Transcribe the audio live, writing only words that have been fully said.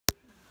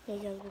Hey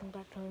guys, welcome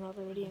back to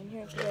another video. And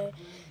here today,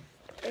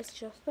 it's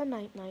just the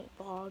night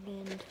vlog,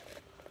 and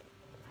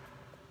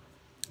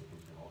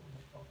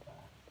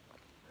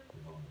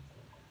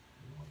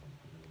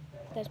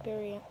that's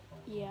Barry.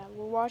 Yeah,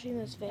 we're watching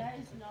this video. That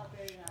is not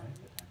Barry Allen.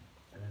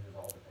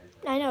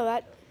 I know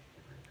that.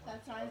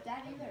 That's not his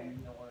dad either.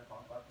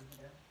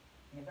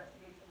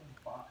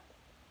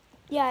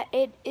 Yeah,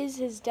 it is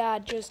his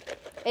dad. Just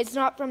it's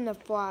not from the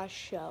Flash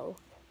show.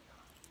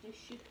 They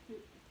shoot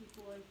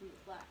people like the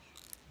Flash.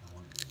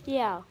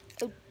 Yeah,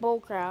 it's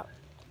bullcrap.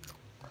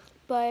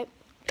 But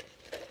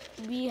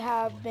we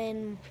have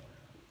been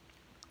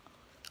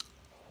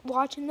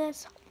watching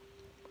this.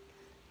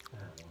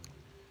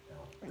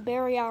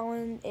 Barry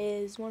Allen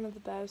is one of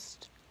the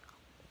best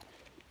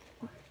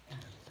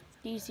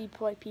DC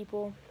play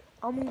people.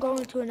 I'm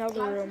going to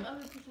another room.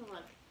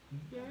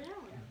 Barry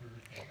Allen.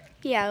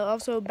 Yeah,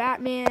 also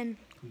Batman.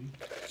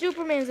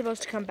 Superman's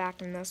supposed to come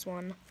back in this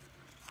one.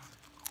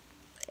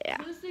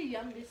 Yeah. Who's the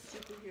youngest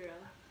superhero?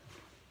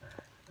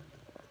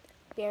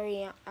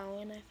 Barry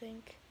Allen, I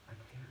think.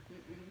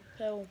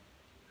 Who?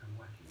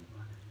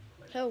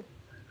 Who?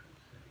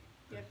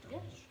 You have to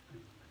guess.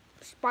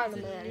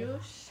 Spider-Man. The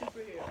newest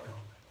superhero ever.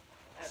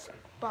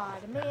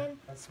 Spider-Man.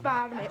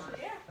 Spider-Man. Actually,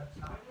 yeah.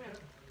 Spider-Man.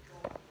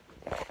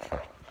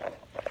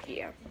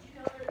 Yeah. Did you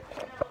know that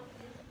Spider-Man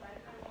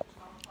was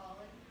Tom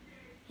Holland?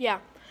 Yeah.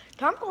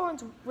 Tom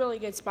Holland's a really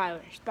good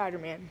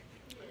Spider-Man.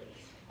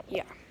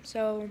 Yeah.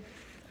 So,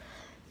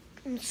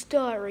 I'm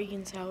still at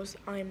Regan's house.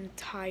 I'm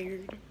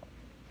tired.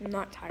 I'm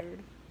not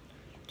tired.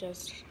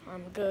 Just,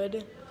 I'm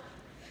good.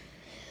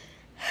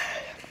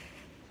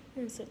 I'm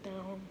gonna sit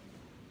down.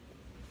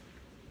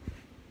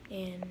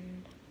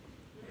 And,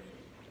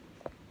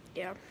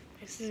 yeah.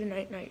 This is a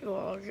night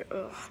vlog.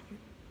 Ugh.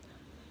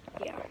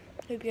 Yeah.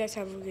 Hope you guys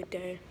have a good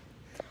day.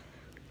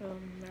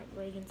 At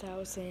Regan's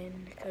house,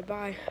 and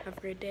goodbye. Have a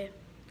great day.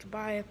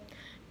 Goodbye.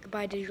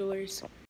 Goodbye, digitals.